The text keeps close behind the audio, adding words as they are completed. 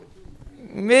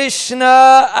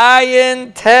Mishnah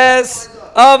Ayin Tes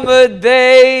Amud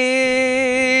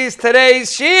Beis.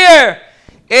 Today's shir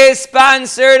is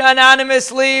sponsored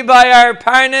anonymously by our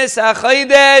Parnas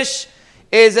HaChodesh.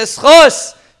 Is a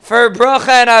schus for bracha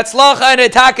and atzlacha, and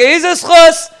itaka is a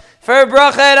schus for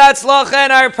bracha and atzlacha,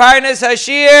 and our Parnas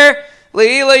HaShir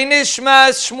Le'ilei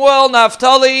Nishmas Shmuel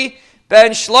Naftali Ben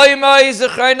Shloimeh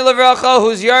Zechreinu Levracha,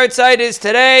 whose yard site is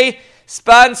today.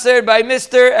 Sponsored by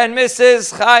Mr. and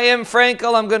Mrs. Chaim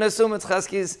Frankel. I'm going to assume it's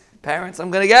Chasky's parents.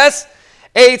 I'm going to guess.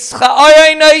 Eitz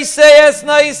Chaim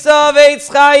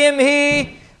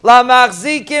hi la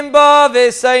machzikim ba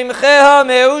v'saimcheha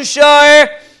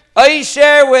meushar.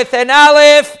 Oisher with an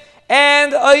aleph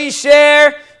and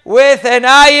Oisher with an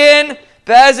ayin.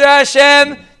 Be'ezra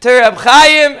Hashem to Reb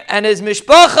Chaim and his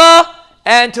mishpacha,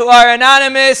 and to our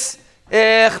anonymous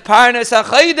Parnas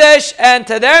HaChodesh and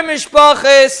to their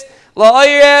mishpachas.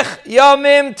 La'oyrech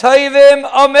yamim toivim,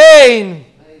 amen.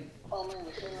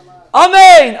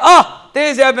 Amen.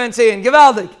 There's Rebbe Tzion.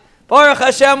 Gewaldig. Baruch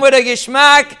Hashem with a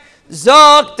geschmack.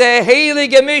 Zok the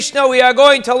heilige Mishnah. We are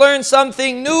going to learn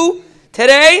something new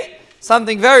today.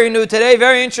 Something very new today.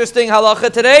 Very interesting halacha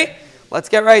today. Let's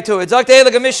get right to it. Zok the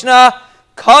heilige Mishnah.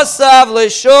 Kasav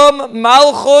l'shum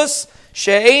malchus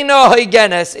she'eino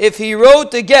higenes. If he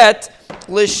wrote the get,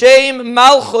 l'shem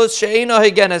malchus she'eino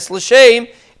higenes. L'shem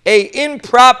a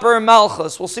improper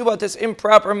malchus. We'll see what this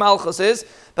improper malchus is.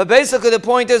 But basically the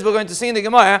point is, we're going to see in the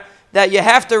Gemara that you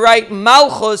have to write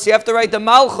malchus, you have to write the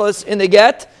malchus in the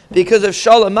get. Because of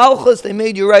shalom malchus, they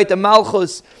made you write the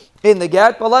malchus in the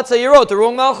get. But let's say you wrote the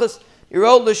wrong malchus. You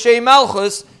wrote l'shem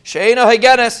malchus, she'eino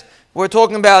hagenes. We're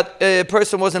talking about a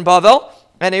person was in Bavel,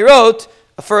 and he wrote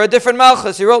for a different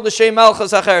malchus. He wrote l'shem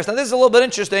malchus acheres. Now this is a little bit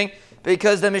interesting,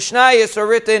 because the Mishnayos are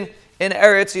written in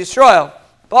Eretz Yisrael.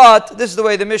 But this is the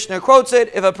way the Mishnah quotes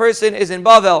it. If a person is in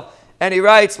Bavel and he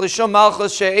writes L'shum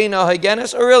Malchus She'eino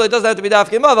Hagenes, or really it doesn't have to be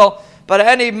Dafke in Bavel, but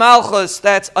any Malchus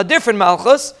that's a different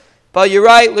Malchus, but you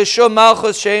write L'shum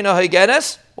Malchus She'eino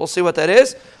Hagenes, we'll see what that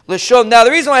is. L'shum. Now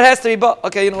the reason why it has to be,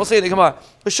 we'll see in the Gemara.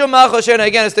 L'shum Malchus She'eino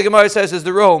Hagenes, the Gemara says, is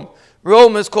the Rome.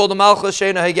 Rome is called the Malchus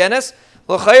She'eino Hagenes.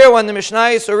 L'chayr, when the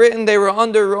Mishnayos are written, they were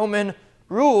under Roman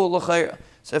rule. L'chayr.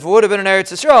 So if it would have been in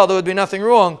Eretz Yisrael, there would be nothing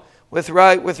wrong with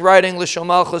writing l'shum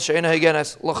malchus she'eino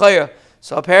hagenes l'chayra.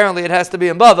 So apparently it has to be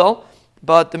in Bavel,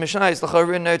 but the Mishnah is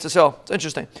l'chayra in Eretz Yisrael. It's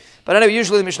interesting. But anyway,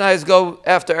 usually the Mishnahs go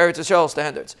after Eretz Yisrael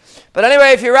standards. But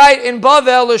anyway, if you write in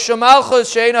Bavel l'shum malchus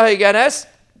she'eino hagenes,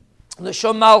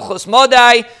 l'shum malchus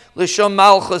modai, l'shum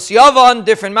malchus yavan,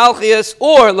 different malchias,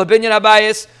 or l'binyan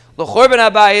abayis, l'chorban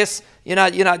abayis. You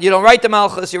don't write the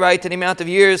malchus, you write the amount of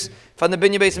years from the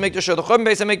binyan beis hamikdash or the chorban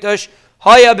beis hamikdash.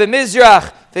 Haya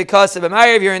b'mizrach v'kas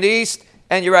b'mayrav, you're in the east,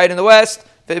 and you write in the west.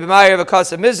 V'mayrav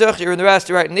v'kas b'mizrach, you're in the west,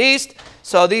 you write in the east.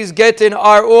 So these gittin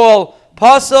are all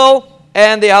pasul,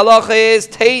 and the halacha is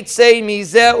teitzei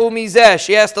mizeh u'mizeh.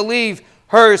 She has to leave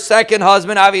her second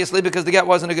husband, obviously, because the get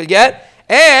wasn't a good get,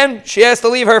 and she has to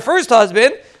leave her first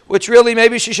husband, which really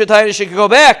maybe she could go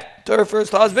back to her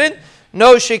first husband.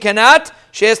 No, she cannot.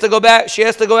 She has to go back. She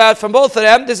has to go out from both of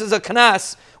them. This is a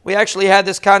knas. We actually had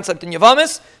this concept in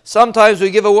Yavamis. Sometimes we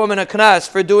give a woman a knas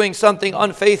for doing something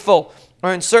unfaithful,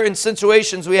 or in certain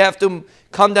situations we have to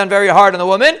come down very hard on the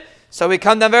woman. So we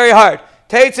come down very hard.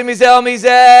 Teitzeh mizeh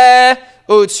mizeh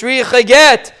u'tzricha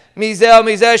get mizeh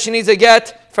mizeh. She needs a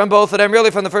get from both of them.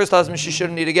 Really, from the first husband, she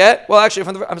shouldn't need a get. Well, actually,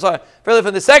 really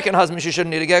from the second husband, she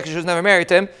shouldn't need a get because she was never married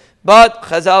to him. But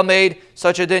Chazal made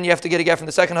such a din, you have to get a get from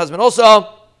the second husband also.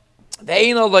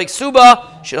 Ve'ino like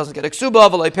Ksuba, she doesn't get a Ksuba,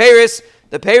 v'loi Paris,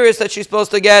 the Paris that she's supposed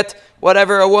to get,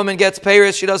 whatever a woman gets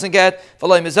Paris, she doesn't get.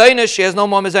 V'loi Mezainis, she has no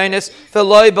more Mezainis.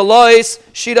 V'loi Belois,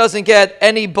 she doesn't get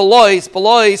any Belois.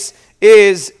 Belois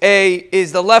is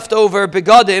the leftover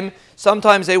begadim.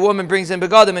 Sometimes a woman brings in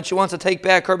begadim and she wants to take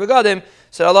back her begadim,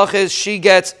 so Allah is she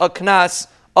gets a knas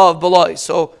of Belois.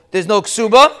 So there's no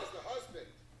Ksuba.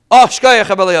 Oh, Shkayach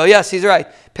Abelio. Yes, he's right.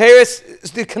 Paris,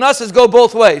 the knasses go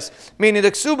both ways. Meaning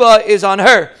the ksuba is on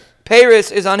her. Paris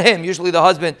is on him. Usually the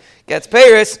husband gets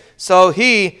Paris, so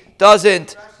he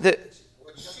doesn't. The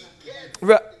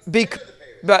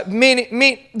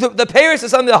Paris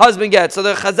is something the husband gets. So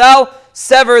the Chazal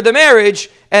sever the marriage,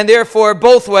 and therefore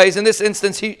both ways. In this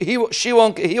instance, he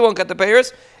won't get the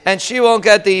Paris, and she won't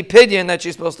get the pidyon that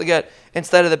she's supposed to get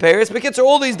instead of the Paris. Because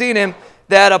all these dinim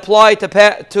that apply to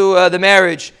the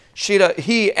marriage,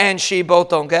 he and she both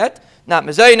don't get. Not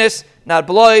mezainis, not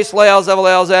blois,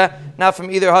 not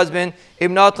from either husband.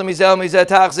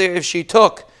 If she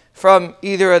took from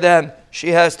either of them, she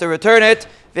has to return it.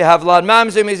 The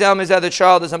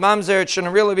child is a mamzer. It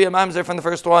shouldn't really be a mamzer from the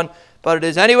first one, but it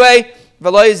is anyway.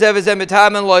 Both of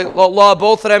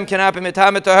them cannot be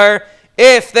mitamen to her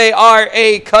if they are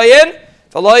a kohen.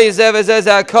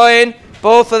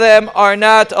 Both of them are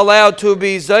not allowed to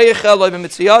be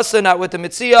zaycha, not with the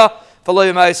mitziyah,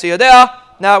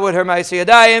 not with her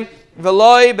ma'asiyadayim,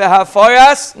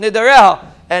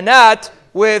 and not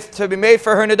with to be made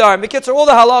for her nidar. Because all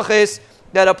the halachas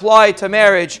that apply to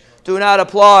marriage do not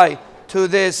apply to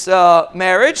this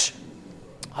marriage.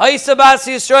 Haisabas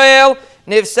Yisrael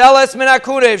nivseles min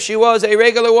hakuna. If she was a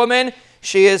regular woman,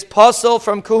 she is puzzle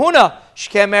from kahuna. She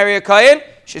can't marry a kohen.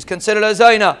 She's considered a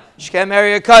zayna. She can't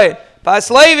marry a kohen.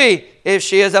 Bas Levi. If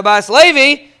she is a Bas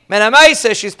Levi, men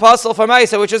amaisa, she's puzzle from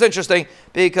Maisa, which is interesting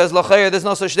because l'chayr there's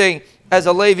no such thing as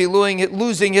a Levi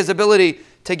losing his ability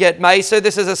to get Maisa.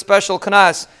 This is a special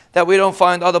knas that we don't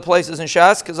find other places in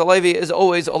Shas because a Levi is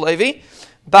always a Levi.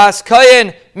 Bas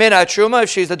Kayin min truma. If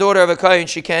she's the daughter of a Kayin,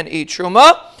 she can't eat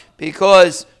truma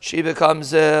because she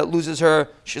becomes loses her.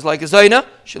 She's like a Zaina.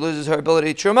 She loses her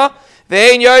ability to truma.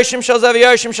 Ve'ein yarshim shalzav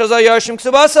yarshim shalzav yarshim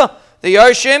ksubasa. The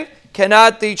yarshim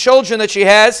cannot. The children that she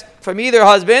has from either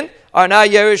husband are not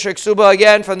yerish or ksuba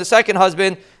again from the second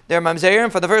husband. They're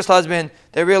mamzerim. For the first husband,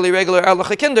 they're really regular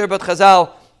erlacha kinder. But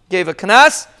Chazal gave a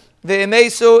knas.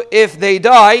 Ve'emesu, if they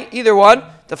die, either one,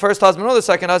 the first husband or the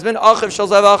second husband, achiv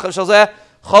shalzav achiv shalzav.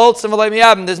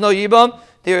 There's no yibam.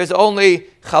 There is only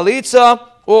chalitza.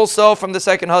 Also from the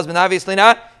second husband, obviously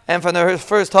not, and from the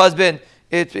first husband,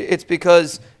 it's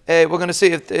because we're going to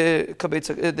see if the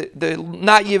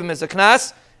not yibam is a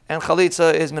knas and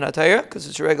chalitza is minatayr because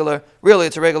it's a regular. Really,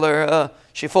 it's a regular.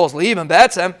 She falls liyibam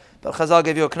batzem, but Chazal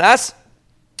gave you a knas.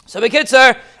 So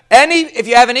bekitzer, if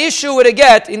you have an issue with a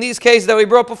get in these cases that we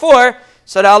brought before,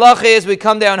 so the halacha is we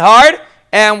come down hard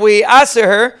and we aser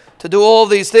her to do all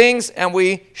these things, and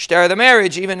we shtar the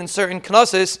marriage, even in certain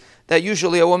knosses that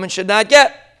usually a woman should not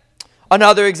get.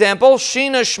 Another example,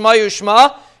 Shina Shma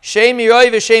Yushma, Shem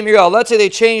Yiroi v'Shem Yirah. Let's say they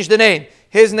change the name.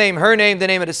 His name, her name, the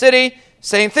name of the city.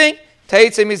 Same thing.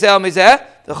 Teitze Mizeh Mizeh.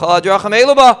 The Chalad Racham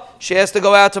Eluba. She has to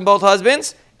go out to both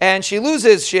husbands, and she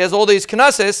loses. She has all these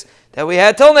knosses that we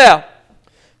had till now.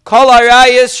 Kol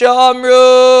Arayis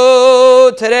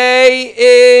Shamru. Today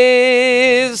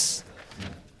is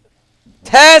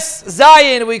Tes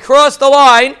Zayin. We crossed the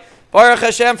line. Baruch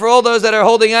Hashem for all those that are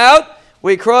holding out.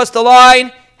 We crossed the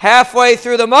line halfway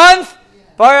through the month.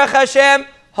 Baruch Hashem.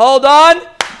 Hold on,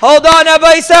 Abba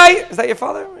Yisai. Is that your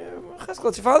father? It's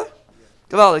your father?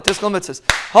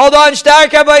 Hold on,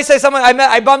 Stark Abba Yisai.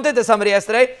 I bumped into somebody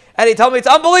yesterday, and he told me it's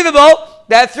unbelievable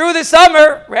that through the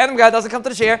summer, random guy doesn't come to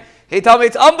the shir. He told me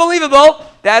it's unbelievable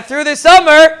that through the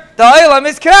summer the olam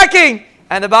is cracking.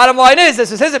 And the bottom line is,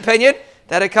 this is his opinion,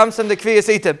 that it comes from the Kviyas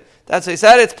Itim. That's what he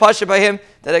said. It's pasha by him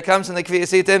that it comes from the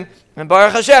Kviyas Itim. And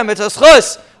Baruch Hashem, it's a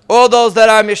schus. All those that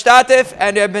are mishtatif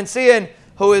and have been seeing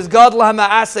who is God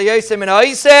Ma'asa Yosem and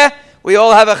Ha'iseh, we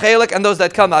all have a chelik, and those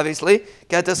that come obviously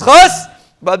get the schus.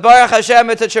 But Baruch Hashem,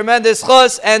 it's a tremendous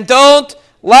schus, and don't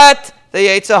let the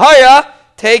Yetzer Hara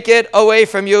take it away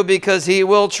from you, because he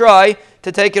will try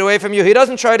to take it away from you. He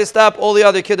doesn't try to stop all the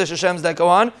other Kiddush Hashems that go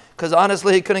on, because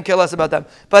honestly he couldn't care less about them.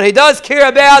 But he does care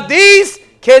about these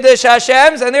Kiddush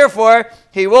Hashems, and therefore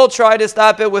he will try to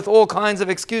stop it with all kinds of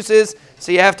excuses.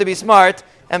 So you have to be smart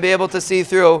and be able to see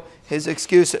through his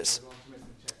excuses.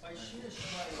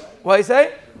 What do you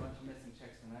say?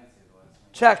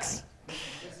 Checks.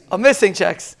 Oh, missing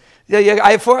checks. Yeah, you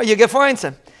get four in.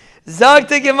 Zog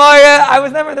to Gemara. I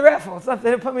was never in the raffle. They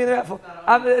didn't put me in the raffle.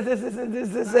 This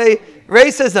is a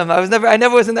racism. I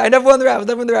never won the raffle. I was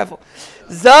never in the raffle.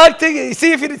 Zog to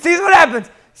see what happens.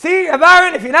 See,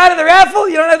 Baron, if you're not in the raffle,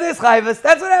 you don't have this chayvus.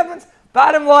 That's what happens.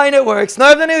 Bottom line, it works.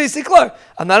 No, you see, Clark.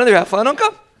 I'm not in the raffle. I don't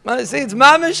come. See, it's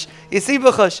mamish. You see,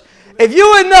 b'chush. If you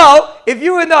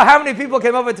would know how many people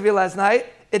came over to me last night,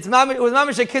 it was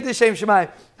mamish a kiddush shem shemayim.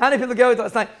 How many people came over to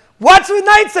last night? What's with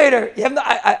night seder?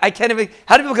 I can't even.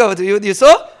 How many people came over to you? You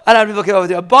saw? I don't know how many people came over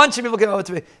to you. A bunch of people came over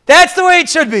to me. That's the way it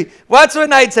should be. What's with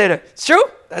night seder? It's true.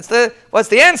 What's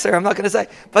the answer? I'm not going to say,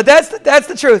 but that's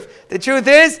the truth. The truth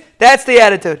is that's the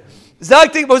attitude.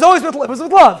 Zakti was always with love. It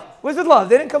was with love.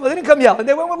 They didn't come yelling.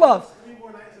 They went with love.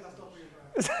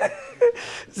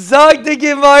 Zakti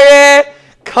Gemara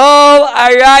Kol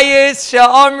Arayis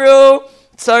Sha'amru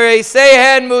Tzarei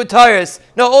Sehen Mutaris.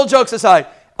 No, all jokes aside,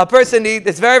 a person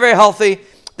it's very, very healthy.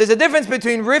 There's a difference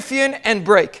between rifyun and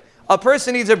break. A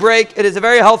person needs a break. It is a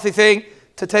very healthy thing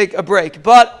to take a break.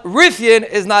 But rifyun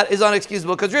is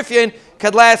unexcusable, because rifyun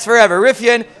could last forever.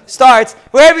 Rifyun starts,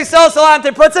 wherever Yisrael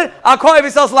Salanter puts it, I'll call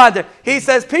Yisrael Salanter. He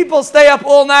says people stay up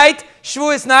all night,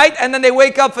 Shavuos night, and then they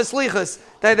wake up for slichus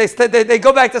They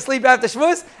go back to sleep after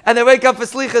Shavuos, and they wake up for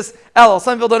Slichas Elul.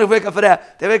 Some people don't even wake up for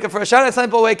that. They wake up for Hashanah, some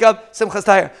people wake up Simchas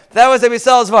Torah. That was the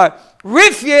Yisrael Zvar.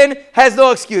 Rifyin has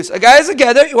no excuse. A guy is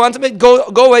together, you want to go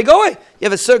away. You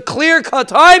have a clear-cut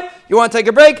time, you want to take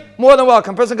a break, more than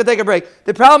welcome. Person can take a break.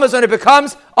 The problem is when it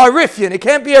becomes a Rifyin. It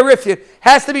can't be a Rifyin.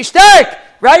 Has to be stark.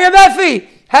 Raya Mefi.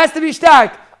 Has to be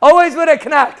stark. Always with a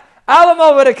knack.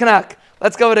 Alamo with a knack.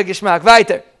 Let's go with a Gishmak.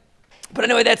 Weiter. But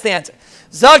anyway, that's the answer.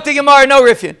 Zak the Gemara, no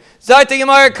Rifyin. Zak the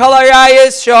Gemara, Kal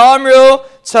Arayis, Shahamru,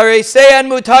 Tzareseyan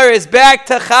Mutar is back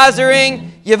to Chazering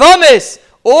Yevomis.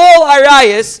 All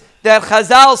Arayis that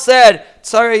Chazal said,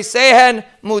 Tzareseyan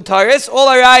Mutaris, all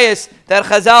Arayis that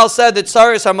Chazal said that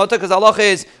Tzares are mutar, because Allah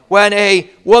is when a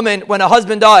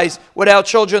husband dies without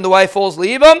children, the wife falls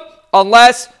Leibam,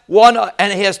 unless one,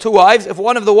 and he has two wives, if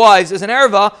one of the wives is an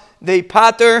erva, they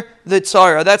pater the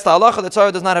tzara. That's the halacha. The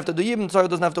tzara does not have to do yibum. The tzara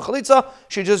doesn't have to chalitza.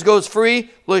 She just goes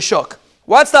free l'shuk.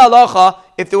 What's the halacha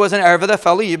if there was an erva that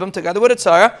fell yibum together with a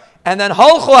tzara, and then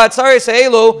halchu at tzaris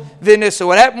eilu v'nisu?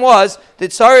 What happened was the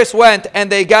tzaris went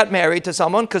and they got married to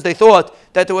someone because they thought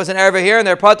that there was an erva here and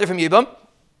they're pater from yibum.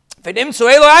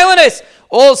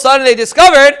 All of a sudden they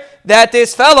discovered that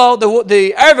this fellow,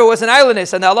 the erva, was an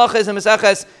islandess, and the halacha is in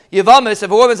Meseches Yevamis,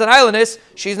 if a woman's an islandess,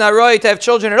 she's not right to have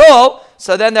children at all,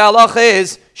 so then the halacha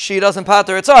is she doesn't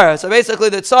pater a tzara. So basically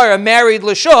the tzara married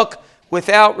Lashuk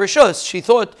without Rishus. She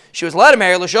thought she was allowed to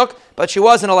marry Lashuk, but she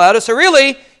wasn't allowed to, so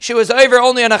really she was over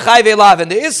only on a chayve lavin.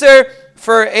 The Isser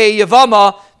for a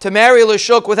Yavama to marry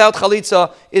Lashuk without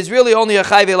chalitza is really only a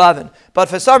chayve lavin. But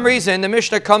for some reason the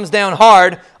Mishnah comes down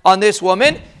hard on this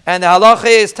woman, and the halacha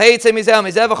is they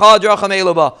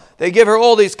give her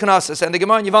all these knesses. And the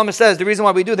Gemara in Yevama says the reason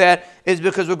why we do that is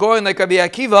because we're going like Rabbi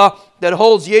Akiva that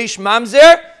holds yesh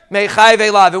mamzer may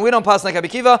chayve lavin. We don't pass like Rabbi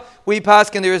Akiva. We pass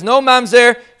and there is no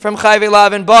mamzer from chayve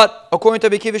lavin. But according to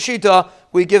Rabbi Akiva Shita,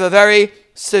 we give a very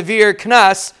severe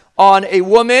knas on a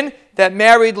woman that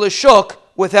married Lashuk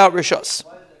without rishus.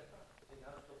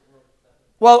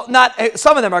 Well, not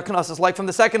some of them are knesses. Like from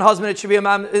the second husband, it should be a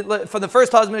from the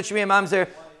first husband, it should be a mamzer.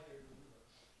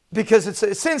 Because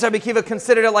since Rabbi Kiva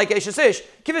considered it like Eshes Ish,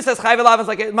 Kiva says Chayv Elav is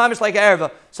like mamish like Erva.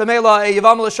 So Mela a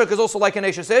Yavam Lashuk is also like an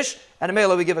Eshes Ish, and a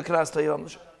Mela we give a Knas to Yavam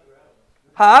Lashuk.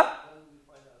 Huh?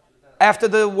 After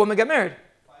the woman got married.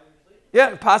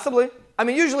 Yeah, possibly. I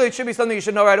mean, usually it should be something you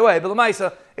should know right away, but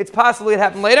Lamaisa, it's possibly it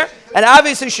happened later, and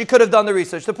obviously she could have done the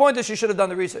research. The point is she should have done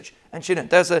the research, and she didn't.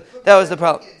 That was the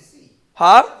problem.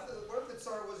 Huh? What if the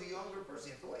Tsar was a younger person?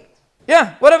 You have to wait.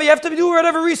 Yeah, whatever. You have to do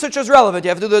whatever research is relevant. You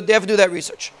have to do that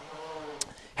research.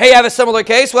 Hey, you have a similar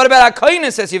case. What about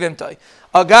Akoinin, says Yivimtai?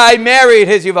 A guy married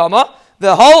his Yivama.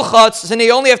 The whole chutz, and he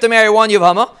only have to marry one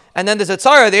Yivama. And then there's a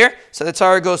tzara there, so the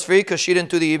tzara goes free because she didn't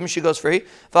do the Yibam, she goes free. She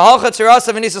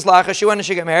went and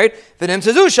she got married.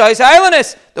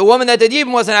 The woman that did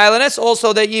Yibam was an islandess.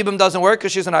 Also, that Yibam doesn't work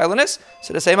because she's an islandess.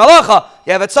 So the same halacha.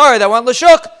 You have a tzara that went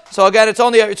Lashuk. So again, it's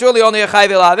really only a chayv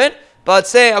elavin. But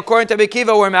say, according to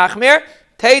Bekiva, we're machmir.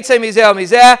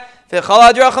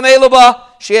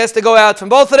 She has to go out from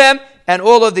both of them, and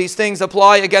all of these things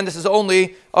apply. Again, this is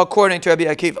only according to Rabbi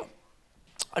Akiva.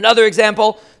 Another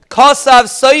example, Kasav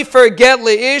Seifer get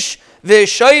leish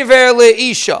v'shoiver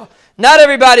leisha. Not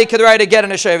everybody could write a get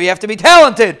and a shoiver. You have to be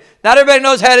talented. Not everybody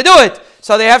knows how to do it.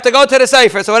 So they have to go to the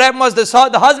Seifer. So what happened was the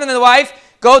husband and the wife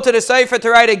go to the Seifer to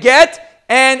write a get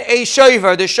and a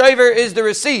shoiver. The shoiver is the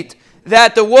receipt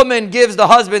that the woman gives the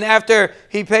husband after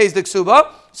he pays the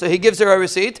ksuba. So he gives her a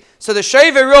receipt. So the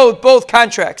shoiver wrote both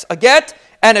contracts, a get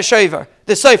and a shoiver.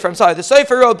 The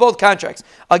Seifer wrote both contracts,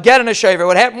 a get and a shoiver.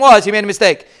 What happened was he made a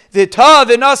mistake. The tav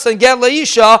v'nasan get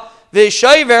leisha, the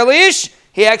shoiver leish.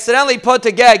 He accidentally put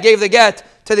the get, gave the get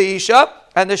to the isha,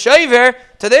 and the shoiver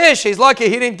to the ish. He's lucky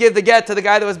he didn't give the get to the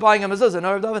guy that was buying a mezuzah.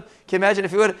 No, David? Can you imagine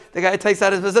if he would? The guy takes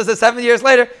out his mezuzah 7 years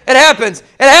later. It happens.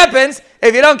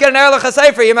 If you don't get an erlich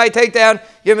Seifer, you might take down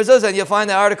your mezuzah, and you'll find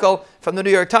the article from the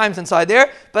New York Times inside there.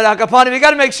 But Akapanim, you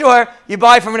got to make sure you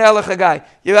buy from an erlich guy.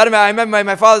 You got to. I remember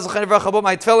my father's bought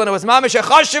my tefillin. It was mamish a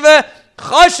chashiva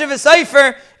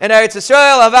Seifer in Eretz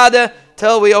Yisrael Avada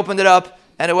till we opened it up,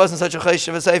 and it wasn't such a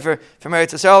chashiva Seifer from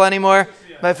Eretz Yisrael anymore.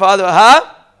 My father,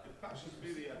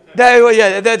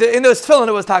 in those tefillin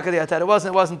it was taka the ated. It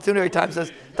wasn't the New York Times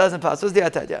says doesn't pass. It was the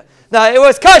ated, yeah. Now it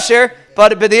was kosher,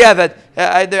 but the evet.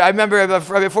 I remember Rabbi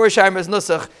Forsheimer's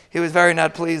nusach. He was very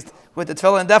not pleased with the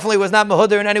tefillin. Definitely was not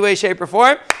mahudar in any way, shape, or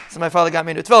form. So my father got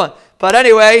me into tefillin. But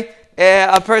anyway,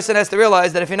 a person has to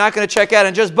realize that if you're not going to check out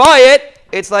and just buy it,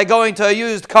 it's like going to a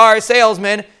used car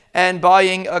salesman and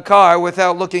buying a car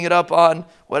without looking it up on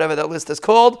whatever that list is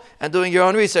called and doing your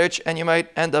own research, and you might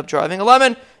end up driving a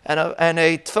lemon, and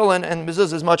a tefillin and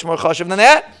mezuzah is much more chashuv than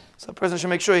that. So a person should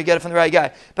make sure you get it from the right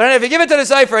guy. But if you give it to the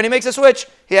Sefer and he makes a switch,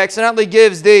 he accidentally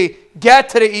gives the get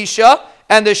to the Isha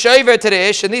and the Shaver to the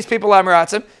Ish, and these people are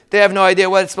Meratzim. They have no idea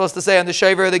what it's supposed to say on the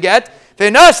Shaver or the get.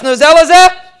 And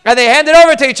they hand it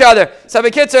over to each other. So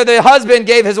Bekitzer, the husband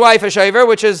gave his wife a Shaver,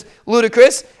 which is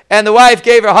ludicrous, and the wife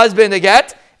gave her husband the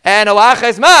get. And a little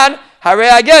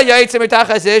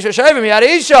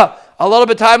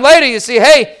bit time later, you see,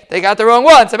 hey, they got the wrong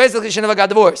one. So basically, she never got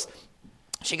divorced.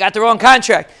 She got the wrong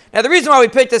contract. Now, the reason why we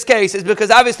picked this case is because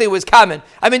obviously it was common.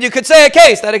 I mean, you could say a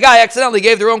case that a guy accidentally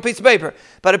gave the wrong piece of paper,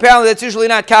 but apparently that's usually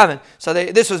not common. So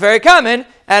this was very common,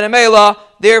 and in Mela,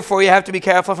 therefore you have to be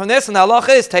careful from this. And the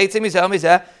halacha is,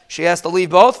 she has to leave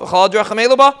both.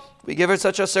 We give her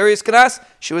such a serious kanas,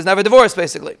 she was never divorced,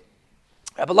 basically.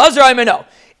 Rabbi Lazar, I may know.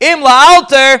 Im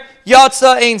la'alter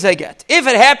yatsa ein zeget. If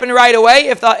it happened right away,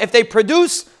 if they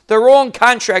produce the wrong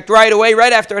contract right away,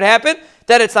 right after it happened,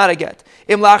 then it's not a get.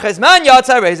 Im lachezman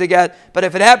yatsa reis a get. But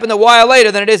if it happened a while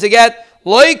later, then it is a get.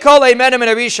 Loi kol eimenim in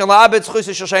arisha la'abed zchus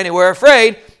shasheni. We're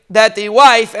afraid that the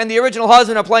wife and the original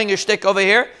husband are playing a shtick over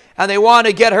here, and they want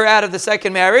to get her out of the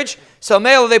second marriage. So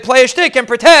male, they play a shtick and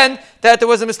pretend that there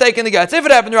was a mistake in the gets. If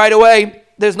it happened right away,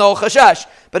 there's no chashash.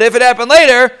 But if it happened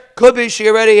later, could be she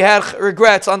already had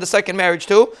regrets on the second marriage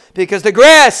too, because the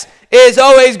grass is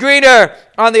always greener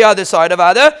on the other side of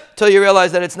Ada, till you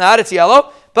realize that it's not, it's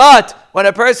yellow. But when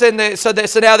a person, so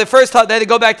now the first, they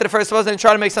go back to the first husband and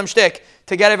try to make some shtick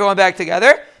to get everyone back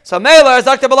together. So Mela, as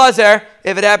Dr. Belazer,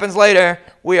 if it happens later,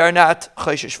 we are not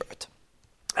chayshish for it.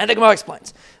 And the Gemara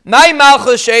explains. My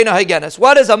malchus she'ena higenes.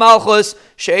 What is a malchus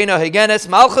she'ena higenes?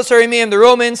 Malchus Harimim, the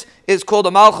Romans, is called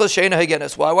a malchus she'ena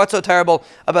higenes. Why? What's so terrible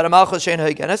about a malchus she'ena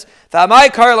higenes?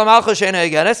 V'amai kar la malchus she'ena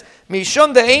higenes.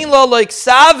 Mishum de'ein lo like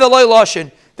ksav v'loy loshin.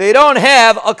 They don't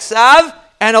have a ksav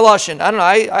and a loshin. I don't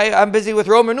know. I'm busy with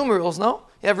Roman numerals. No,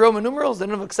 you have Roman numerals. They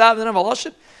don't have a ksav. They don't have a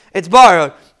loshin. It's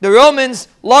borrowed. The Romans'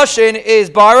 loshin is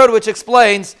borrowed, which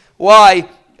explains why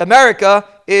America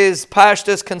is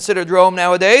Pashtus considered Rome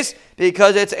nowadays,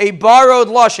 because it's a borrowed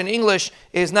lashon. English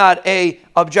is not a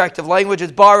objective language;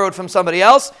 it's borrowed from somebody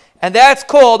else, and that's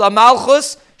called a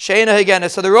malchus she'ena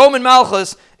higenes. So the Roman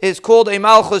malchus is called a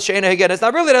malchus she'ena higenes.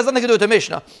 Now, really, it has nothing to do with the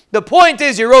Mishnah. The point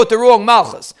is, you wrote the wrong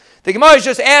malchus. The Gemara is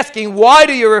just asking, why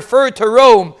do you refer to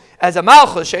Rome as a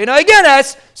malchus she'ena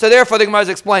higenes? So therefore, the Gemara is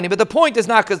explaining. But the point is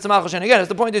not because it's a malchus she'ena higenes.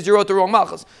 The point is, you wrote the wrong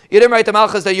malchus. You didn't write the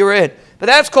malchus that you were in. But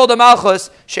that's called a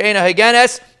malchus she'ena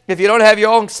higenes. If you don't have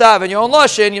your own ksav and your own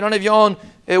lashon, you don't have your own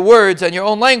words and your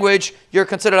own language, you're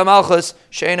considered a malchus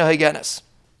she'ena higenes.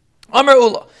 Amar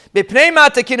Ula, b'pnei ma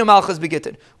tekinu malchus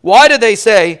begittin. Why do they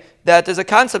say that there's a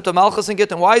concept of malchus and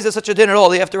gittin? Why is there such a din at all?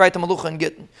 They have to write the malucha and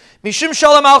gittin. Mishum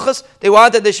shalom malchus. They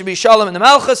want that there should be shalom in the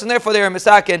malchus, and therefore they are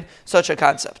misakin such a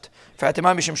concept.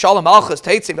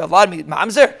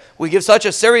 We give such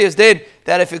a serious din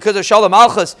that if because of shalom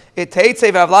malchus it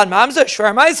teitze v'avlad mamzer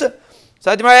shvar ma'isa.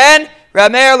 So the Gemara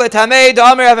Rameir letamei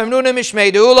damer avemnuna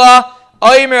mishmei deula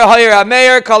oimer hayir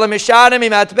Rameir kol mishanim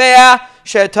imatbea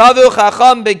shetavu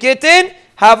chacham begittin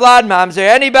havlad mamzer.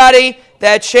 Anybody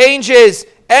that changes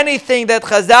anything that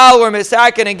Chazal were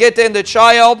misakin and gittin, the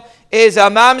child is a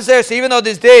mamzer. So even though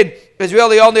this din is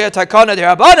really only a takana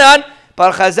derabanan,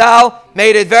 but Chazal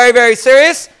made it very, very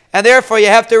serious, and therefore you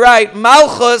have to write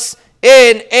malchus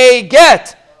in a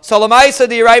get. So Lamaisa,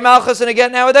 do you write malchus in a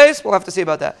get nowadays? We'll have to see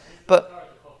about that.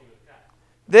 But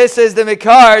this is the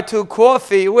mikar to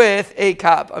coffee with a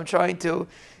cup. I'm trying to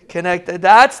connect the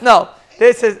dots. No,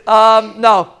 this is,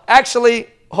 no. Actually,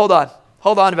 hold on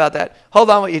about that. Hold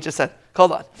on what you just said.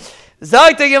 Hold on.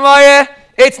 Zagta Gemara,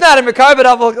 it's not a mikar, but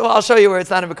I'll show you where it's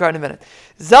not a mikar in a minute.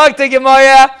 Zagta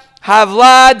Gemara,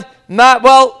 Havlad,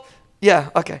 well, yeah,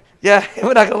 okay. Yeah,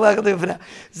 we're not going to do it for now.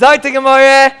 Zagta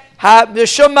Gemara,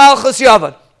 L'shum malchus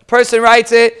yavan. Person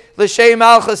writes it, L'shem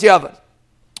malchus yavan.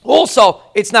 Also,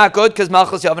 it's not good because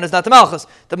malchus yavan is not the malchus.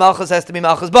 The malchus has to be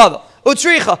malchus bava.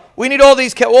 Utricha. We need all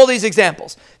these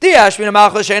examples. Diash mina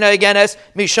malchus she'ena higenes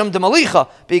mishum demalicha,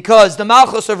 because the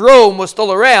malchus of Rome was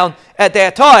still around at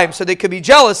that time, so there could be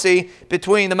jealousy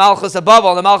between the malchus of Bavel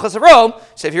and the malchus of Rome.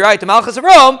 So if you write the malchus of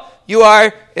Rome, you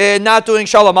are not doing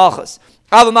shalom malchus.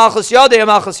 Ava malchus yadei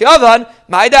malchus yavan.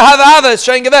 Ma'ida hava is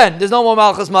showing given. There's no more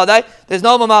malchus madai. There's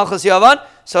no more malchus yavan.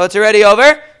 So it's already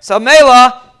over. So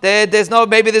mela. There's no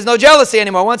jealousy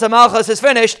anymore. Once a malchus is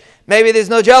finished, maybe there's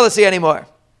no jealousy anymore.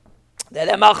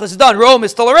 That malchus is done. Rome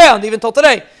is still around even till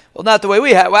today. Well, not the way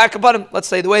we had. Let's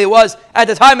say the way it was at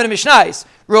the time of the Mishnais.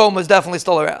 Rome was definitely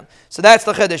still around. So that's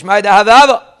the chiddush.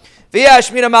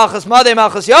 V'yashmina malchus madei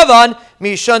malchus yavan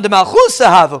mishun de malchus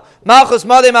havu. Malchus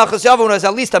madei malchus yavan was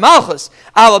at least a malchus.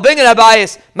 Ava binyan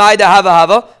abayis ma'ida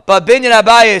hava. But binyan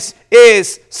abayis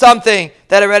is something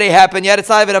that already happened. Yet it's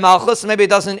not even a malchus. Maybe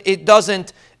it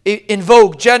doesn't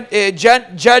invoke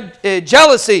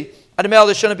jealousy. At the male,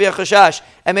 there shouldn't be a chashash,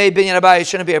 and maybe binyan abayis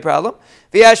shouldn't be a problem.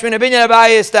 V'yashmina binyan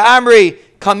abayis the amri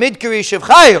kamid kiri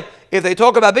shivchayu. If they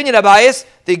talk about binyan abayis,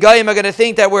 the goyim are going to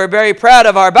think that we're very proud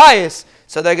of our bias.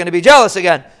 So they're going to be jealous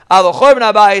again. Ava chorban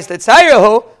abayis the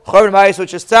tzayrahu, chorban abayis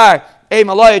which is tzar,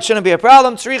 malay, it shouldn't be a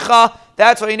problem. Tzricha,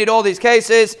 that's why you need all these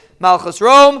cases. Malchus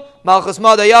Rome, Malchus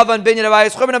Mada Yavan, binyan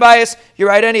abayis, chorban abayis. You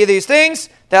write any of these things,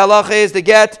 the halacha is the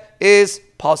get is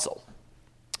puzzle.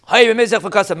 You're in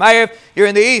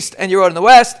the east and you wrote in the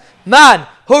west. Man,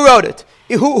 who wrote it?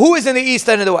 Who is in the east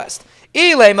and in the west?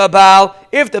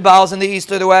 If the Baal's in the east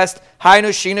or the west,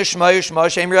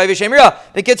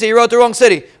 the kids say you wrote the wrong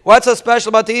city. What's so special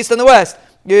about the east and the west?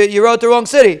 You wrote the wrong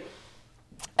city.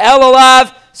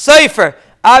 Elolav Sefer.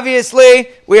 Obviously,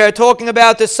 we are talking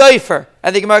about the Sefer.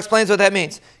 And the Gemara explains what that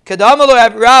means.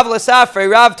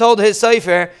 Rav told his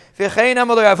Sefer,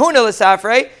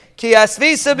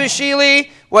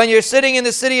 when you're sitting in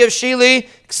the city of Shili,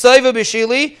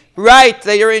 write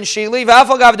that you're in Shili.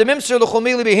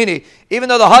 Even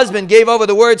though the husband gave over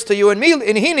the words to you in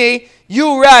Hini,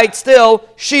 you write still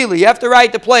Shili. You have to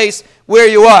write the place where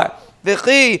you are. Even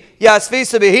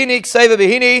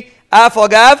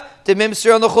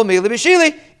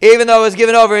though it was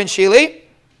given over in Shili,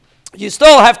 you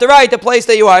still have to write the place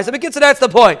that you are. So that's the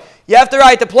point. You have to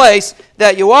write the place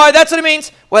that you are. That's what it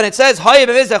means. When it says,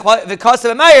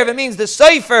 it means the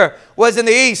Sefer was in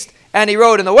the east and he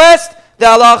wrote in the west. The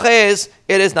halacha is,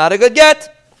 it is not a good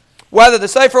get, whether the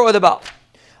Sefer or the Baal.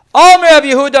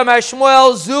 Rabbi Yehuda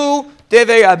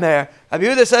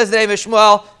says the name of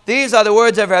Shmuel, these are the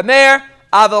words of Rabbi Meir.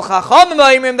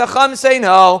 The Chum say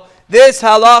no, this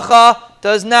halacha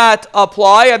does not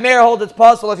apply. Rabbi Meir holds it's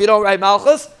possible if you don't write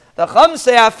Malchus. The Chum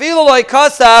say, afilu loy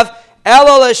kasav,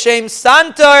 elo l'shem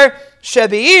santar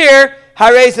shebeir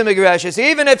harezim megreshes.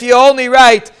 Even if you only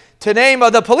write to name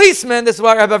of the policeman, this is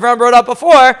what Rabbi Avram brought up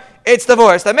before, it's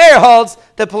divorced. The mayor holds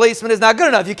the policeman is not good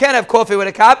enough. You can't have coffee with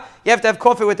a cop. You have to have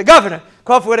coffee with the governor.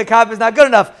 Coffee with a cop is not good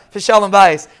enough for Shalom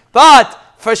Bayis. But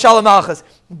for Shalom Malchus.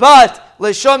 But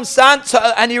l'shum sant,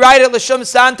 and you write it l'shum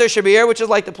santar shebeir, which is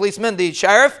like the policeman, the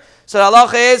sheriff. So the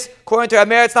halacha is, according to Rabbi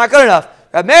Meir, it's not good enough.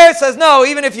 Rabbi Meir says no.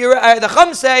 Even if you, the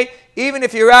Chum say, even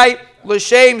if you write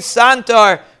l'shem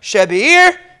santar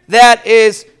shebeir, that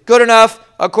is good enough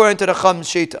according to the Chum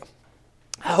shita.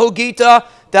 Hu gita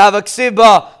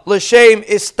davaksiba l'shem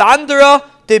istandra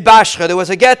de bashcher. There was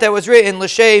a get that was written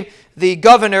l'shem, the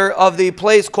governor of the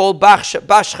place called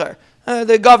Bashcher.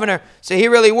 The governor. So he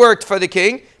really worked for the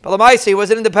king. But Lamaisi, he was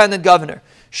an independent governor.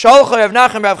 What's the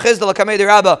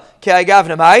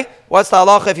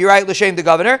halacha if you write l'shem the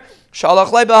governor? If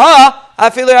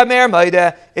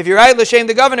you write l'shem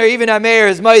the governor, even Ameir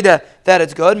is maida that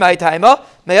it's good.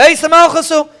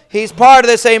 He's part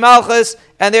of the same malchus,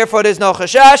 and therefore there's no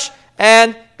chashash,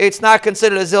 and it's not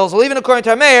considered a zilzal. Even according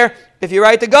to Ameir, if you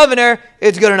write the governor,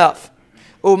 it's good enough.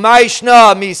 Why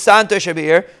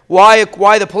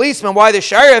the policeman, why the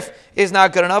sheriff is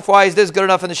not good enough? Why is this good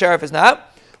enough and the sheriff is not?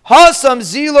 For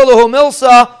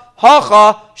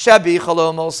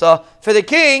the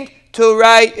king to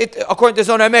write it, according to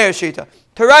Zon Ameir Shita,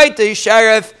 to write the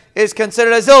sheriff is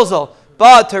considered a zilzal,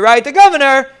 but to write the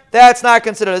governor, that's not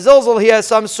considered a zilzal. He has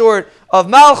some sort of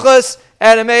malchus,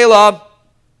 and a mela,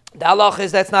 the halach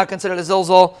is that's not considered a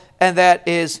zilzal, and that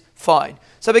is fine.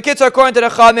 So the kids, according to the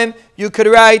Chamim, you could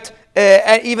write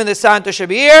even the Santa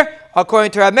Shabir. According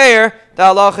to Rabbi Meir, the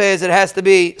halacha is it has to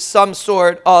be some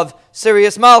sort of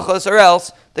serious malchus, or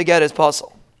else the get is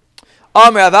possible.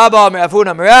 Amr Rav Abba, Amr Rav Huna,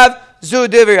 Amr Rav, Zu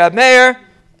Divi Rabbi Meir,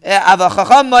 Ava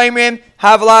Chacham Maimrim,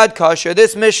 Havlad Kosher.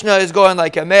 This Mishnah is going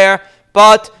like a Meir,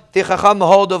 but the Chacham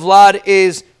hold of Vlad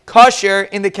is kosher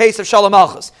in the case of Shalom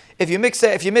Malchus. If you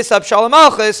miss up Shalom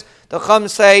Malchus, the Chacham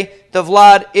say the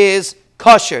Vlad is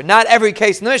kosher. Not every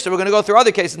case in the Mishnah. We're going to go through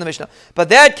other cases in the Mishnah. But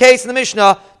that case in the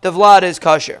Mishnah, the Vlad is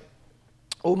kosher.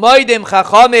 Umaydim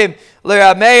chachamim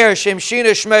l'Rameir shem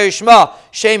shina shmei shma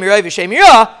shem yirei v'shem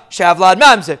yirah shavlad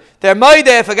mamzer. They're moide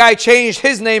if a guy changed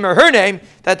his name or her name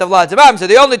that the Vlad's a mamzer.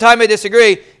 The only time I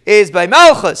disagree is by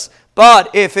Malchus. But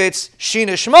if it's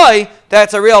shina shmei,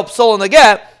 that's a real psul in the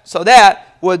get. So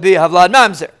that would be havlad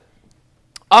mamzer.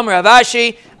 Amr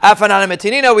Avashi, Afanana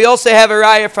Metinina. We also have a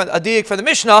raya from a diak from the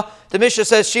Mishnah. The Mishnah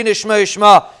says Shina Shma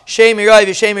Shma Shem Yirai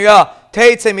V'Shem Yirah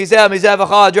Teitzei Mizeh Mizeh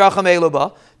V'Cha Dracham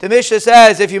Eluba. The Mishnah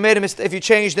says if you if you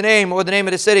change the name or the name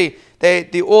of the city,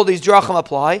 all these drachim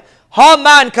apply.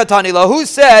 Haman katanila. Who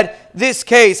said this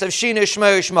case of Shina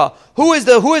Shma Shma? Who is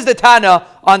the Tana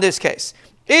on this case?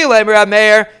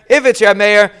 If it's Rab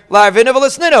Meir,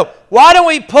 why don't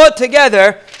we put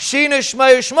together Shina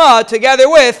Shma Shma together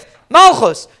with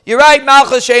Malchus? You're right,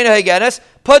 Malchus Sheina Hagenes.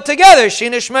 Put together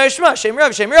Shina Shma Shma Shem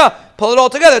Rav Shem Rav. Pull it all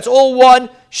together. It's all one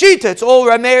shita. It's all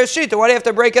Rab Meir's shita. Why do you have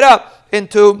to break it up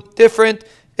into different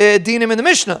dinim in the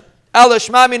Mishnah? Ela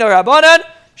Shma Mina Rabbanan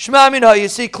Shma Mina. You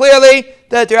see clearly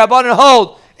that the Rabbanan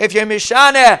hold if you're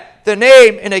Mishaneh the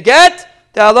name in a get,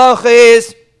 the halacha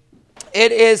is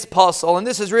it is possible. And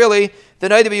this is really the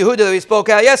Noda B'Yehuda that we spoke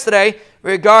out yesterday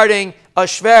regarding a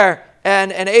Shver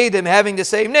and an Eidim having the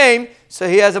same name. So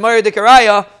he has a Mari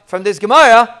Dikaraya from this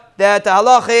Gemara that the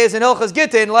halacha is in Hilchas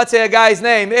Gittin. Let's say a guy's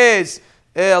name is,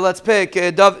 let's pick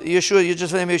Yeshua. You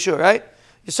just name Yeshua, right?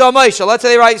 Yisrael Moshe. Let's say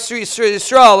they write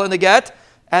Yisrael in the get,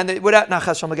 and they without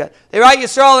nachas from the get. They write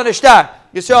Yisrael in the shtar.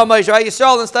 Yisrael Moshe, right?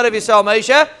 Yisrael instead of Yisrael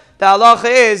Moshe. The halacha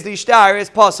is the shtar is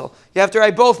possible. You have to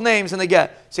write both names in the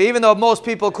get. So even though most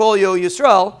people call you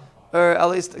Yisrael, or at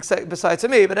least besides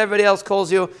me, but everybody else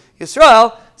calls you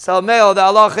Yisrael, so male, the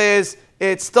halacha is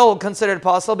it's still considered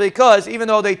possible because even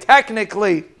though they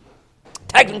technically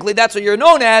that's what you're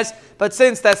known as, but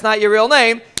since that's not your real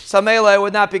name, so male, it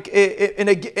would not be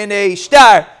in a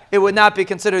shtar. It would not be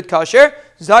considered kosher.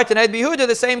 Zart and Ed Behuda,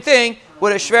 the same thing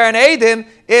with a shver and Eidim.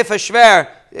 If a shver,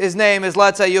 his name is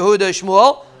let's say Yehuda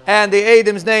Shmuel, and the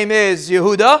Eidim's name is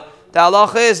Yehuda, the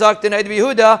halacha is Zart and Ed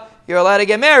Behuda. You're allowed to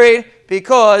get married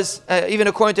because even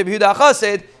according to Yehuda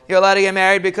Chassid, you're allowed to get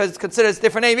married because it's considered a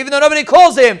different name, even though nobody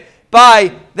calls him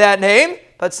by that name.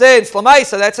 But since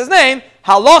Lamaisa, that's his name,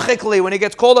 halachically, when he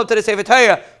gets called up to the Sefer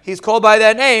Torah, he's called by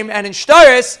that name. And in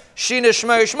Shtaris, Shina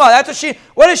Shma Shma. That's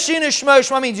what does Shina Shma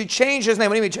Shma means? You change his name.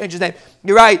 What do you mean change his name?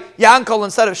 You write Yankel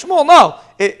instead of Shmuel? No.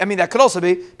 That could also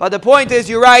be. But the point is,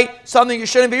 you write something you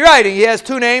shouldn't be writing. He has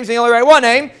two names and you only write one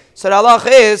name. So the halach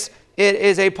is, it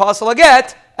is a pasal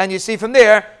get. And you see from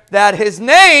there that his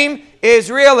name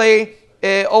is really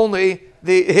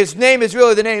his name is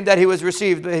really the name that he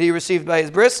received by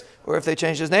his bris, or if they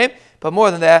changed his name. But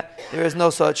more than that, there is no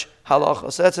such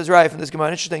halacha. So that's his right from this Gemara.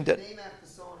 Interesting. Name after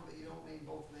someone, but you don't name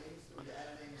both names. So you add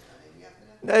a name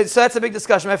after that? So that's a big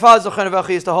discussion. My father Zochar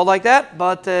Nevachi used to hold like that,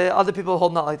 but other people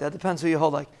hold not like that. Depends who you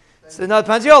hold like. So, no, it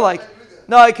depends who you hold like.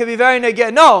 No, it could be very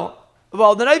negative. No,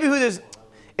 well, the Noda B'Yehuda is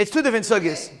it's two different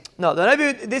sugyas. No, the Noda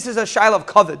B'Yehuda, this is a shaila of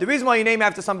kavod. The reason why you name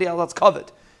after somebody else, that's kavod.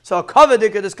 So a kavod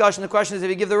discussion. The question is, if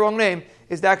you give the wrong name,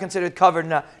 is that considered covered or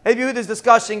not? Noda B'Yehuda is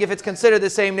discussing if it's considered the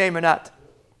same name or not.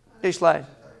 Yesh line.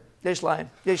 It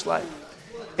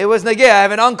was Negeh. I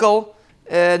have an uncle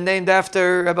named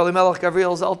after Rabbi Elimelech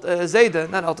Gavriel's Zayda.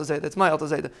 Not Alta Zayda. It's my Alta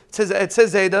Zayda. It's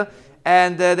his Zayda,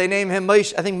 and they name him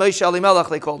Moshe. I think Moshe Elimelech.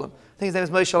 They called him. I think his name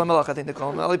is Moshe Elimelech. I think they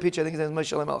call him Ali Picha. I think his name is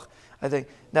Moshe Elimelech. I think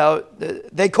now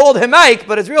they called him Mike,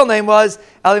 but his real name was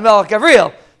Elimelech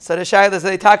Gavriel. So the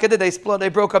Shailas they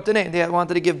broke up the name. They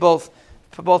wanted to give both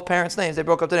parents' names. They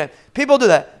broke up the name. People do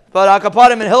that, but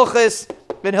Akapadim in Hilchis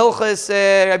Rabbi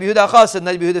Yehuda Chassid,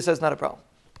 Rabbi Yehuda says not a problem.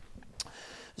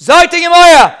 Zayt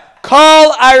Gemara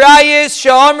Kol Arayis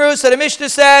Sha'amru. So the Mishnah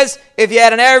says if you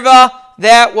had an erva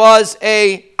that was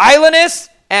a islandess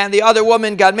and the other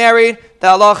woman got married, the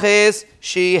halacha is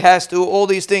she has to, all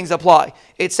these things apply.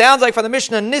 It sounds like from the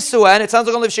Mishnah Nisua, and it sounds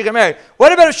like only if she got married.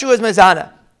 What about if she was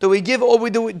mezana? Do we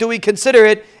consider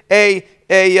it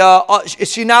is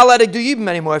she not allowed to do yibum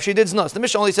anymore if she did znus? The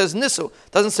Mishnah only says nisu,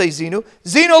 doesn't say zinu.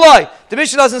 Zinu loy. The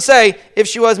Mishnah doesn't say if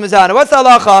she was mezana. What's the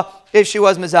halacha if she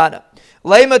was mezana?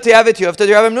 Leima tiavet you have to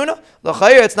do Rav Hamnuna.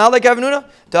 L'chayir, it's not like Rav Hamnuna.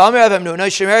 Da'amir Rav Hamnuna.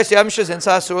 Shemer siyam shazin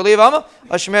sasur liyavama.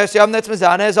 A shemer siyam that's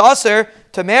mezana is aser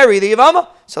to marry the yavama.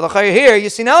 So l'chayir here you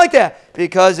see not like that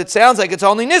because it sounds like it's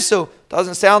only nisu.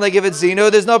 Doesn't sound like if it's zinu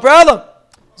there's no problem.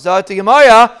 Zati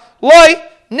Gemara loy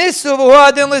nisu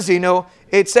v'huadin lezinu.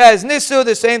 It says nisu.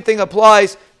 The same thing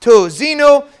applies to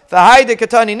zinu. V'hayde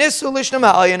katani nisu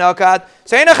lishnama al yanakad.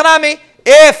 Say nachnami.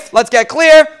 If let's get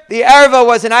clear, the erva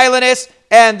was an islandess.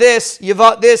 And this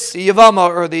Yavama,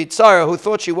 or the Tzara, who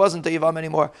thought she wasn't the Yavama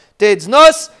anymore, did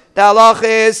Znus, the halach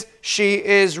is, she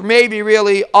is maybe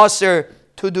really Aser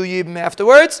to do Yibim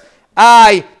afterwards.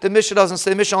 The Mishnah doesn't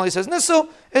say, the Mishnah only says Nisu,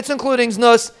 it's including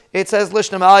Znus. It says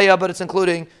Lishnam Aliyah, but it's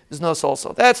including Znus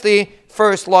also. That's the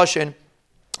first Lashon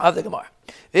of the Gemara.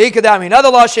 Another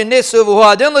Lashon, Nisu,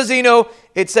 V'huadin Lazinu,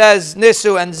 it says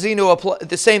Nisu and Zinu,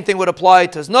 the same thing would apply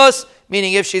to Znus,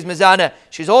 meaning if she's Mizana,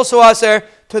 she's also Aser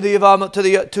to the Yavam, to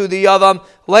the Yavam.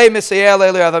 Le Misayel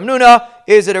Le Rav Hamnuna.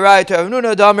 Is it a right to Rav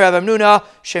Hamnuna? Dam Rav Hamnuna.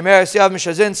 Shemer Siyav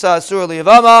Mishazin Sa Asur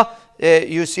Liyavama.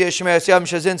 you see a Shemeres Yom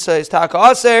Shazinsa is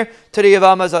Taka Aser to the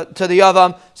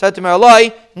Yavam. Said to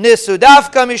Meralai, Nisu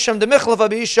Dafka Misham de Michlafa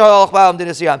B'Isha Alchbaam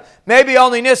Dinisiyam. Maybe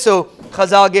only Nisu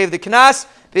Chazal gave the Knas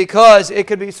because it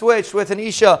could be switched with an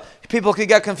Isha. People could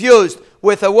get confused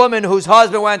with a woman whose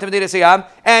husband went to Medina Siyam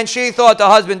and she thought the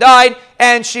husband died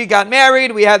and she got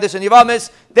married. We have this in Yavamis.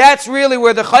 That's really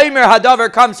where the Chaymer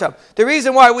Hadavar comes from. The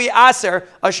reason why we aser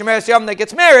a Shemeres Yom that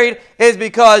gets married is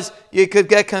because you could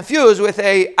get confused with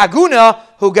a Aguna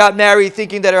who got married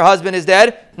thinking that her husband is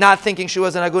dead, not thinking she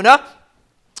was an Aguna.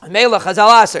 Meila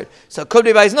Chazal aser. So could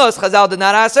be by Znus, Chazal did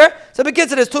not aser. So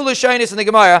because it is Tulu Shainis in the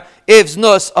Gemara if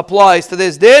Znus applies to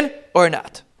this din or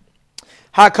not.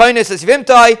 HaKoinis is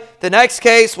Vimtai. The next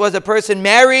case was a person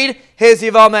married his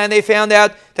Yivama and they found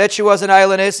out that she was an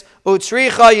islandess.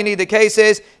 Utsricha, you need the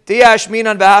cases. Diash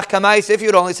minan b'ach kamais, if you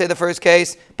would only say the first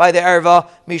case, by the erva,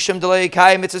 mishum delay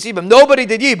kayim mitzvah. Nobody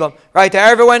did yibam, right? The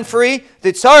erva went free,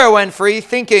 the tzara went free,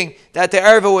 thinking that the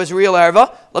erva was real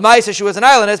erva. Lamaisa, she was an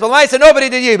islandess, but Lamaisa, nobody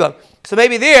did yibam. So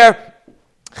maybe there,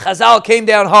 Chazal came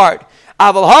down hard.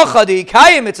 If one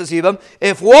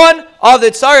of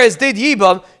the tsaras did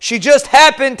yibam, she just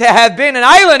happened to have been an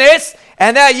islandess,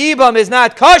 and that yibam is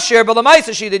not kosher, but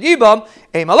Lamaisa she did yibam,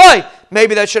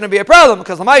 maybe that shouldn't be a problem,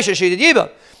 because Lamaisa she did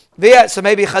yibam. So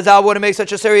maybe Chazal wouldn't make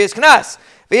such a serious knas.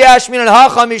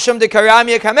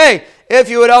 If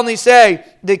you would only say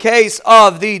the case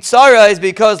of the tzara is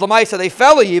because Lamaisa they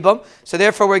fell a yibam, so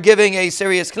therefore we're giving a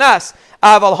serious knas.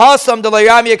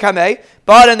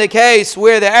 But in the case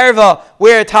where the erva,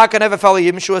 where Taka never fell a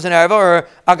yibam, she was an erva, or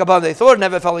Agabam they thought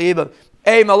never fell a yibam,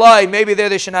 maybe there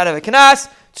they should not have a knas.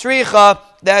 Tzricha,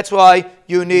 that's why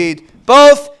you need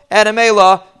both, and a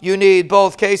mela, you need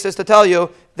both cases to tell you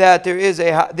that there is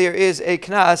a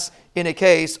knas in a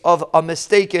case of a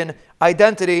mistaken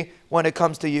identity when it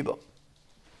comes to yibam.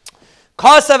 The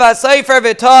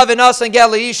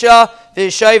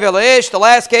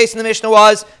last case in the Mishnah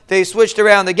was they switched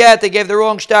around the get, they gave the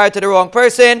wrong star to the wrong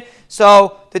person,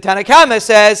 so the Tanakama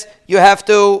says you have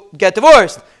to get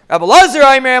divorced. Rabbi Lazar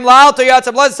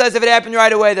says if it happened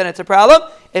right away, then it's a problem.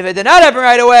 If it did not happen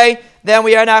right away, then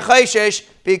we are not chayshish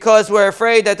because we're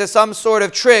afraid that there's some sort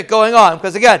of trick going on.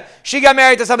 Because again, she got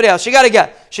married to somebody else. She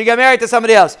got married to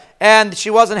somebody else. And she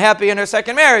wasn't happy in her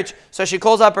second marriage. So she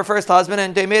calls up her first husband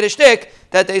and they made a shtick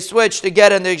that they switched to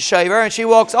get in the shaver. And she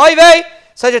walks, oy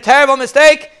such a terrible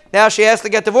mistake. Now she has to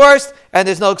get divorced. And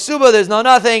there's no ksuba, there's no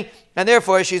nothing. And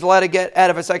therefore she's allowed to get out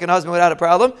of her second husband without a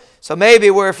problem. So maybe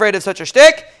we're afraid of such a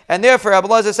shtick. And therefore Rabbi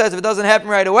Lazar says if it doesn't happen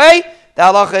right away, the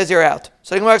halacha is you're out.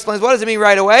 So the Gemara explains what does it mean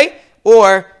right away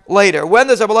or later. When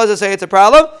does Rabbi Lazar say it's a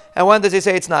problem and when does he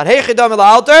say it's not?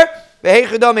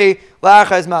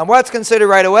 What's considered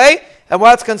right away and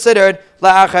what's considered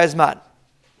la'achar zman?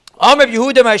 Amr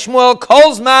Yehuda Mashmuel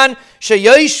Kolzman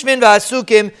sheyoshvin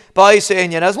v'asukim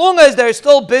ba'iseinyan. As long as they're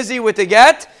still busy with the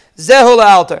get, zehu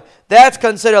la'alter. That's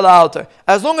considered la'alter.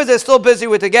 As long as they're still busy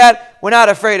with the get, we're not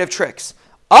afraid of tricks.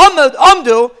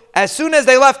 Amdu, as soon as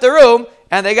they left the room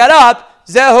and they got up,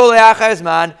 zehu la'achar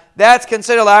zman. That's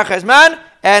considered la'achar zman.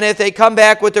 And if they come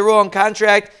back with the wrong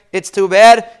contract, it's too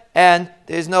bad. And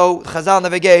there's no Chazal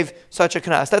never gave such a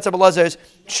knas. That's Rabbi Lazar's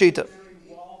shita.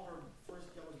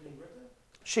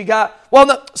 She got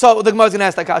no. So the Gemara's going to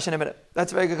ask that question in a minute.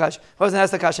 That's a very good question. I was going to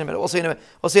ask that question in a minute. We'll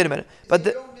see in a minute. But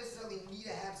you don't necessarily need to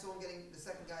have someone getting the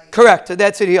second guy. Correct.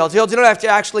 That's what he holds. You don't have to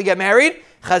actually get married.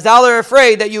 Chazal are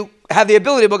afraid that you have the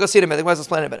ability. We'll go see in a minute. We'll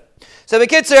explain in a minute. So the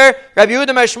Kitzer, Rabbi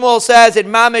Yehuda Mashmuel says it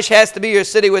mamish has to be your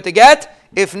city with the get.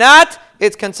 If not,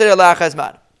 it's considered la'achar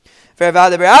zman. Rav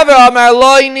Ada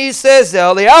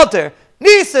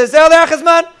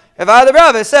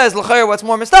says, what's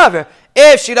more mistaver?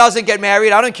 If she doesn't get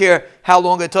married, I don't care how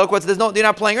long it took. You're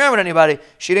not playing around with anybody.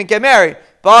 She didn't get married.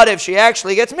 But if she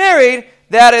actually gets married,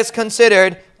 that is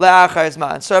considered la'achar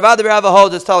zman. So Rav Ada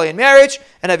holds it's totally in marriage,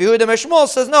 and Rav Yehuda Mashmuel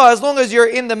says, no, as long as you're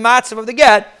in the matzav of the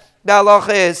get, the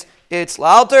halacha is it's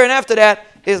la'alter, and after that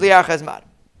is la'achar zman.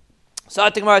 So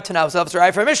I think we're Tanad. So that's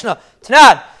right for Mishnah.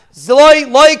 Tanad. The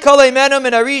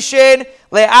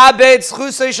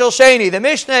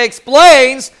Mishnah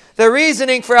explains the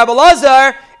reasoning for Rabbi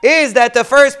Lazar is that the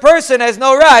first person has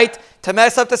no right to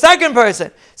mess up the second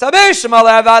person. So according to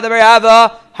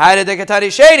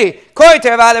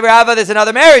Rabbi Rava, there's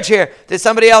another marriage here. There's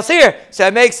somebody else here. So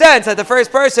it makes sense that the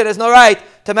first person has no right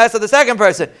to mess up the second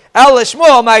person. According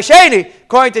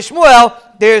to Shmuel,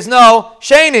 there's no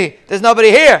sheni. There's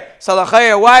nobody here. So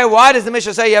why does the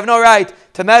Mishnah say you have no right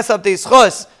to mess up the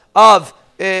schus of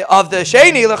the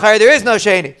sheni? There is no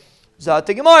sheni. Zot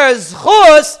Gemara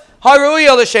schus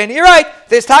haruya l'sheni. You're right.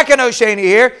 There's taka no sheni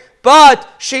here, but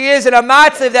she is in a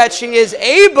matzav that she is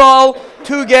able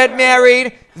to get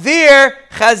married. There,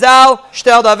 Chazal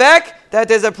shtel davek, that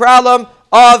there's a problem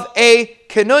of a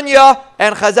kenunya,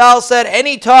 and Chazal said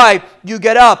anytime you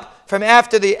get up from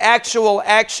after the actual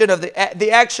action of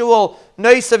the actual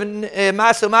nois of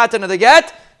masumatan of the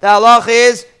get, the halach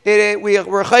is we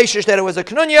were chayshish that it was a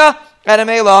kenunya, and a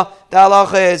mela, the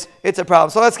halach is it's a problem.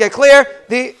 So let's get clear.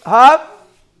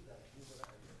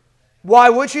 Why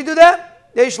would she do that?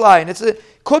 Yesh line.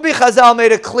 Could be Chazal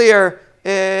made it clear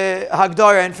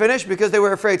Hagdara and finish because they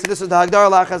were afraid. So this is the Hagdara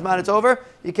Lachazman, it's over.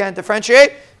 You can't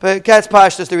differentiate, but Katz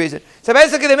Pash is the reason. So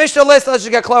basically the Mishnah list, let's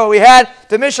just get clear what we had.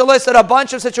 The Mishnah listed a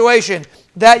bunch of situations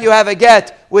that you have a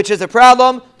get, which is a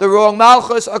problem, the wrong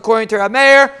Malchus according to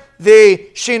Rameir, the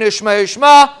Shina Shma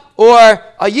Yishma, or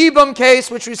a Yibam case,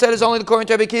 which we said is only according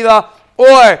to Rabbi Kiva,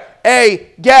 or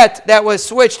a get that was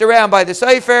switched around by the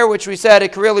Sefer, which we said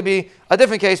it could really be a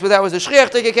different case, but that was a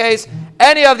Shchiach case.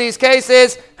 Any of these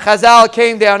cases, Chazal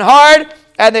came down hard,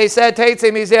 and they said,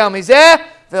 Teitze mizeh mizeh,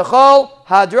 v'chol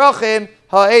hadrachim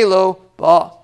ha'elu ba.